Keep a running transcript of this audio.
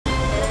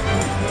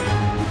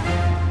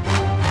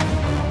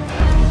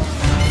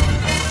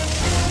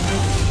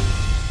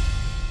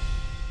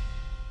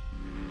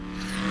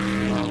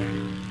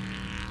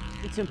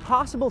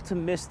impossible to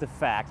miss the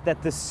fact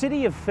that the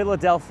city of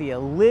Philadelphia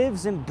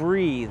lives and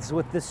breathes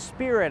with the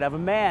spirit of a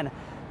man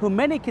who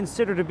many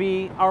consider to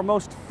be our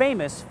most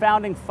famous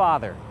founding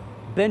father,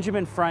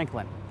 Benjamin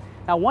Franklin.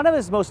 Now, one of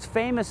his most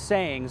famous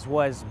sayings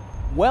was,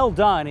 "Well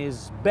done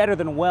is better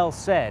than well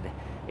said."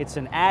 It's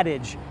an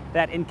adage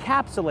that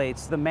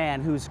encapsulates the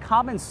man whose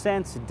common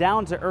sense,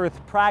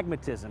 down-to-earth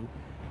pragmatism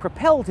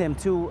propelled him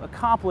to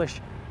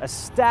accomplish a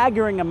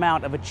staggering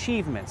amount of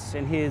achievements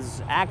in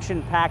his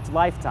action-packed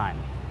lifetime.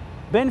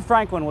 Ben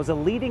Franklin was a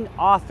leading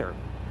author,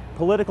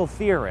 political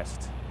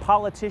theorist,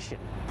 politician,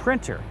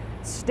 printer,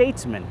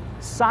 statesman,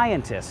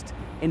 scientist,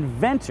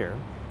 inventor,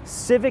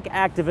 civic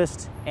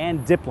activist,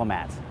 and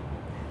diplomat.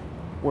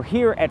 We're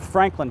here at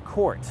Franklin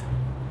Court.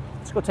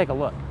 Let's go take a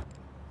look.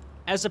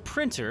 As a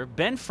printer,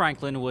 Ben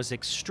Franklin was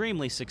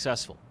extremely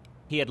successful.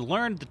 He had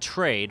learned the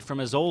trade from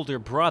his older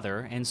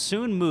brother and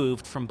soon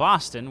moved from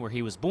Boston, where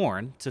he was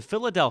born, to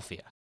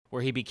Philadelphia,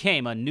 where he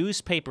became a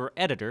newspaper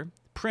editor,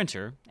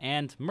 printer,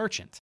 and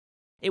merchant.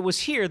 It was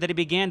here that he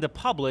began to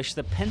publish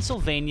the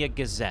Pennsylvania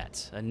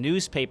Gazette, a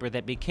newspaper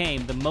that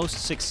became the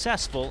most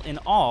successful in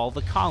all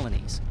the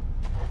colonies.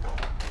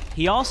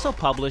 He also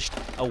published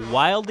a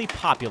wildly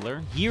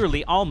popular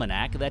yearly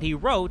almanac that he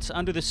wrote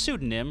under the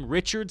pseudonym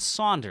Richard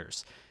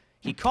Saunders.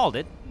 He called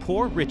it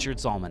Poor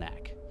Richard's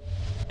Almanac.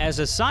 As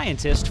a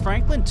scientist,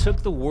 Franklin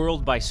took the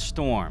world by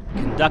storm,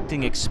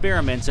 conducting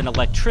experiments in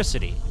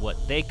electricity,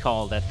 what they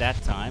called at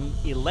that time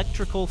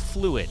electrical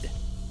fluid.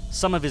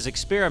 Some of his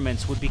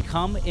experiments would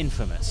become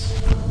infamous.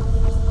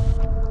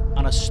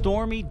 On a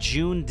stormy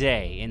June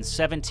day in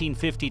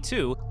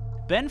 1752,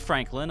 Ben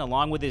Franklin,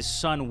 along with his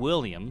son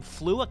William,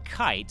 flew a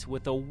kite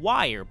with a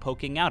wire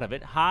poking out of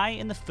it high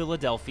in the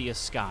Philadelphia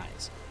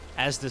skies.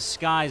 As the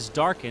skies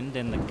darkened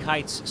and the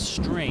kite's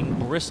string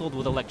bristled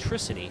with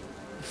electricity,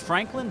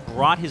 Franklin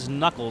brought his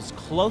knuckles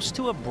close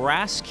to a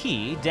brass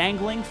key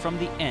dangling from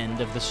the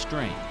end of the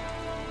string.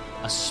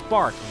 A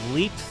spark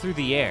leaped through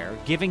the air,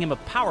 giving him a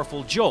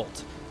powerful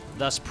jolt,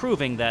 thus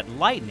proving that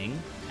lightning,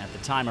 at the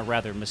time a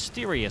rather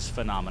mysterious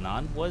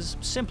phenomenon, was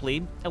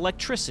simply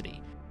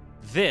electricity.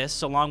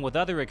 This, along with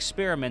other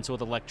experiments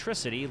with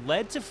electricity,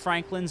 led to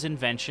Franklin's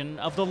invention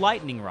of the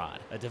lightning rod,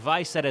 a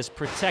device that has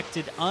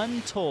protected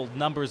untold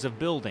numbers of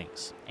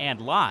buildings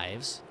and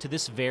lives to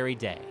this very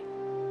day.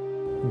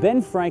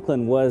 Ben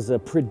Franklin was a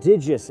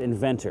prodigious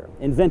inventor,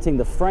 inventing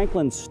the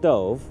Franklin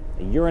stove,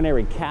 a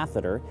urinary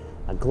catheter,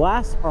 a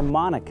glass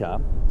harmonica,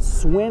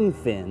 swim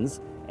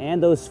fins,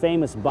 and those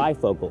famous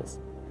bifocals.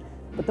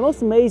 But the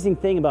most amazing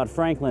thing about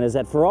Franklin is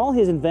that for all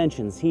his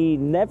inventions, he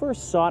never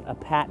sought a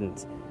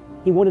patent.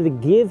 He wanted to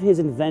give his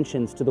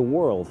inventions to the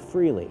world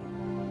freely.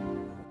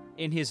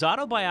 In his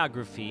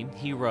autobiography,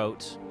 he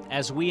wrote,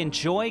 "As we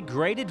enjoy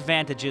great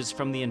advantages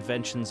from the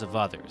inventions of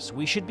others,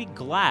 we should be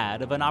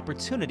glad of an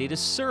opportunity to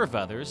serve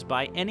others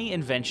by any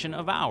invention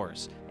of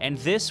ours, and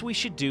this we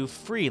should do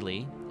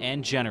freely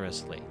and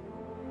generously."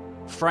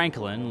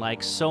 Franklin,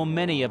 like so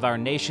many of our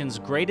nation's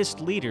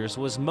greatest leaders,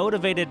 was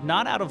motivated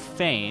not out of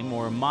fame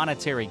or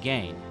monetary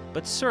gain,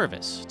 but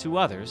service to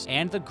others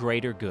and the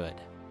greater good.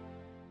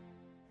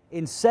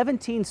 In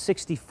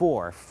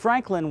 1764,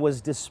 Franklin was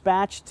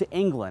dispatched to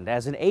England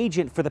as an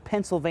agent for the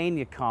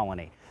Pennsylvania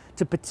colony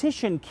to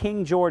petition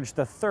King George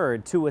III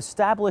to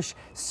establish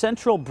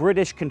central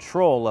British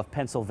control of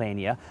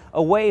Pennsylvania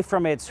away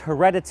from its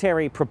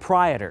hereditary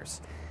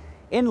proprietors.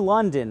 In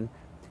London,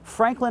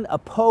 Franklin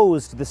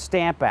opposed the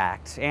Stamp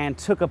Act and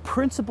took a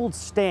principled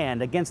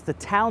stand against the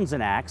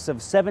Townshend Acts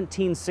of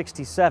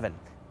 1767.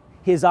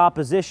 His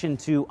opposition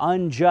to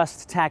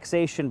unjust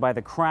taxation by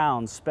the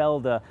Crown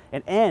spelled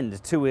an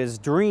end to his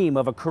dream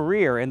of a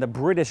career in the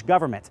British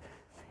government,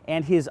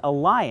 and his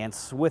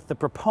alliance with the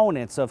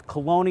proponents of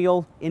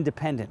colonial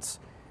independence.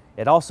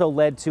 It also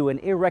led to an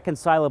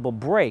irreconcilable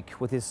break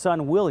with his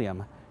son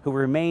William, who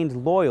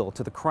remained loyal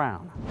to the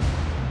Crown.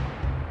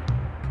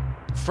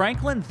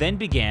 Franklin then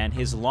began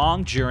his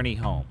long journey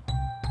home.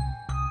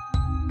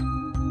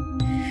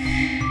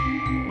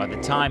 By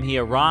the time he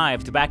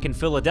arrived back in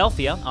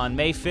Philadelphia on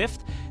May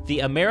 5th, the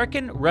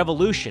American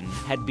Revolution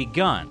had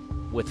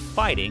begun, with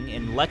fighting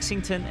in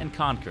Lexington and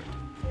Concord.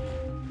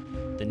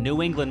 The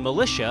New England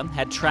militia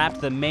had trapped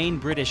the main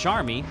British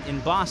army in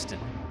Boston.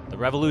 The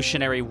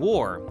Revolutionary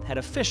War had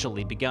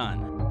officially begun.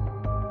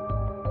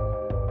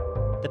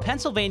 The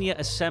Pennsylvania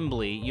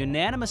Assembly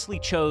unanimously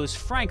chose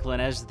Franklin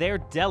as their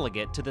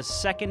delegate to the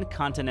Second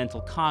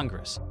Continental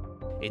Congress.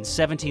 In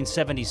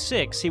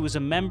 1776, he was a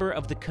member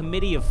of the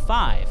Committee of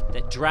Five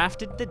that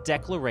drafted the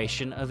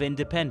Declaration of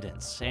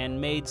Independence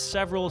and made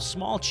several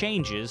small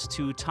changes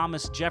to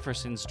Thomas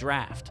Jefferson's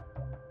draft.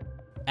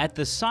 At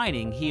the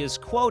signing, he is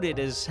quoted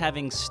as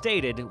having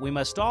stated, "We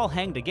must all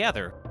hang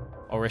together,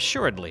 or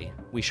assuredly,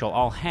 we shall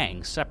all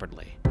hang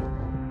separately."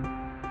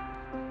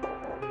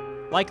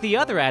 Like the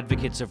other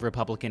advocates of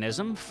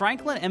republicanism,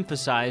 Franklin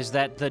emphasized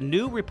that the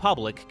new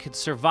republic could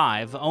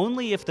survive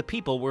only if the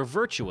people were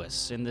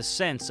virtuous in the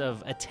sense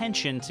of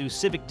attention to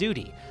civic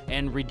duty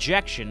and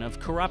rejection of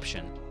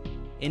corruption.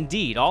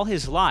 Indeed, all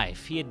his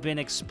life he had been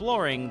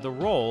exploring the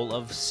role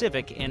of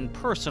civic and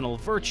personal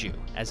virtue,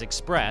 as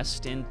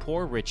expressed in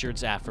Poor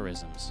Richard's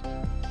aphorisms.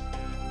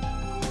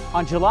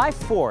 On July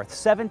 4th,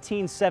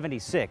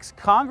 1776,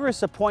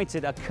 Congress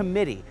appointed a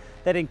committee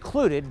that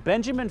included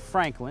Benjamin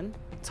Franklin,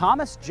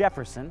 Thomas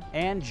Jefferson,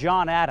 and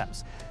John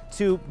Adams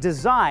to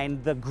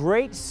design the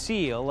Great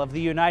Seal of the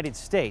United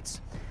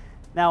States.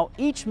 Now,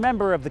 each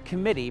member of the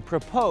committee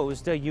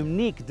proposed a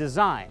unique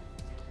design.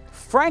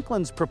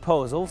 Franklin's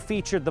proposal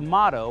featured the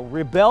motto,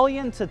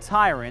 "Rebellion to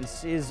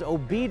tyrants is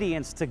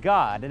obedience to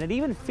God," and it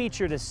even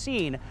featured a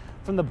scene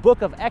from the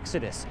book of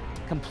Exodus,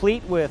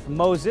 complete with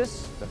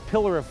Moses, the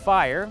pillar of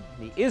fire,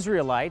 the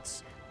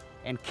Israelites,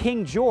 and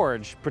King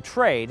George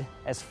portrayed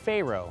as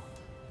Pharaoh.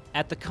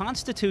 At the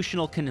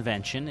Constitutional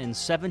Convention in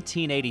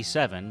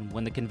 1787,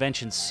 when the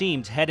convention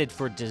seemed headed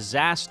for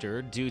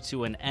disaster due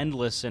to an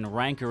endless and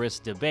rancorous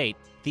debate,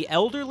 the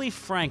elderly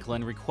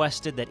Franklin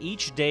requested that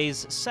each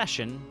day's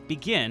session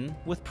begin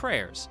with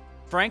prayers.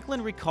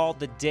 Franklin recalled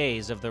the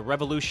days of the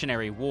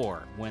Revolutionary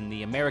War, when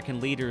the American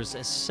leaders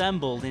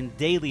assembled in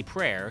daily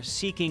prayer,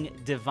 seeking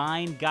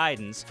divine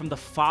guidance from the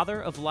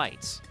Father of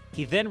Lights.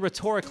 He then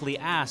rhetorically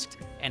asked,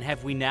 "And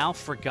have we now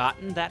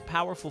forgotten that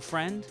powerful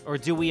friend? Or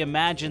do we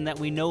imagine that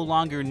we no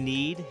longer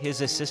need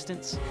his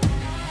assistance?"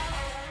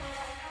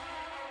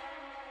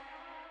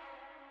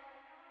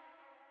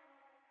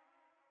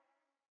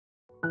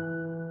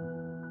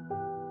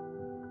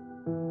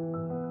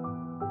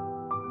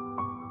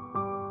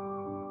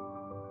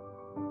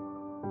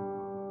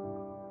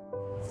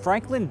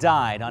 Franklin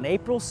died on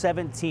April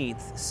 17,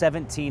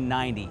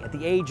 1790, at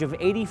the age of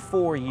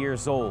 84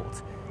 years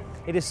old.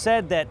 It is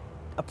said that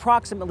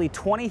approximately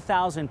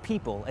 20,000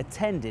 people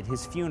attended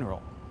his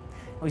funeral.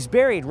 He's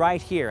buried right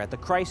here at the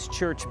Christ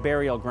Church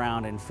Burial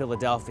Ground in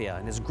Philadelphia,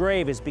 and his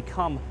grave has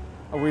become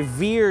a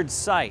revered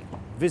site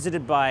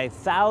visited by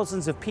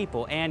thousands of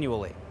people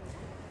annually.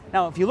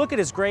 Now, if you look at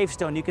his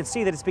gravestone, you can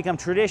see that it's become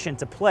tradition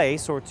to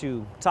place or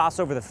to toss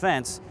over the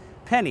fence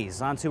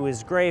pennies onto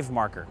his grave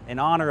marker in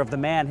honor of the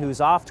man whose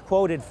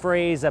oft-quoted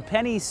phrase, "A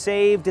penny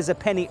saved is a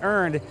penny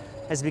earned,"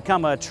 has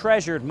become a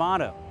treasured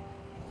motto.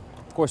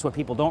 Of course, what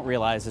people don't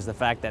realize is the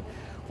fact that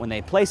when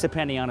they place a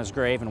penny on his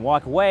grave and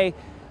walk away,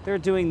 they're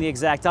doing the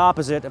exact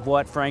opposite of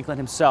what Franklin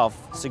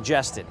himself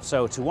suggested.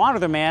 So to honor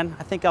the man,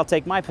 I think I'll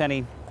take my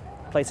penny,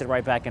 place it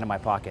right back into my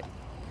pocket.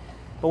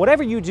 But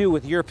whatever you do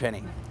with your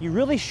penny, you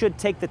really should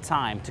take the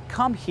time to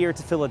come here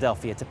to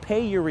Philadelphia to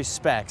pay your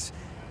respects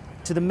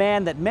to the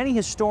man that many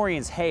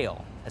historians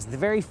hail as the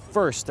very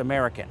first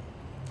American,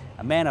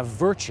 a man of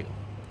virtue,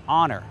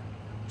 honor,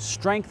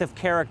 strength of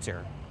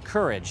character,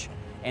 courage,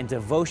 and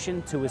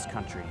devotion to his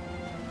country.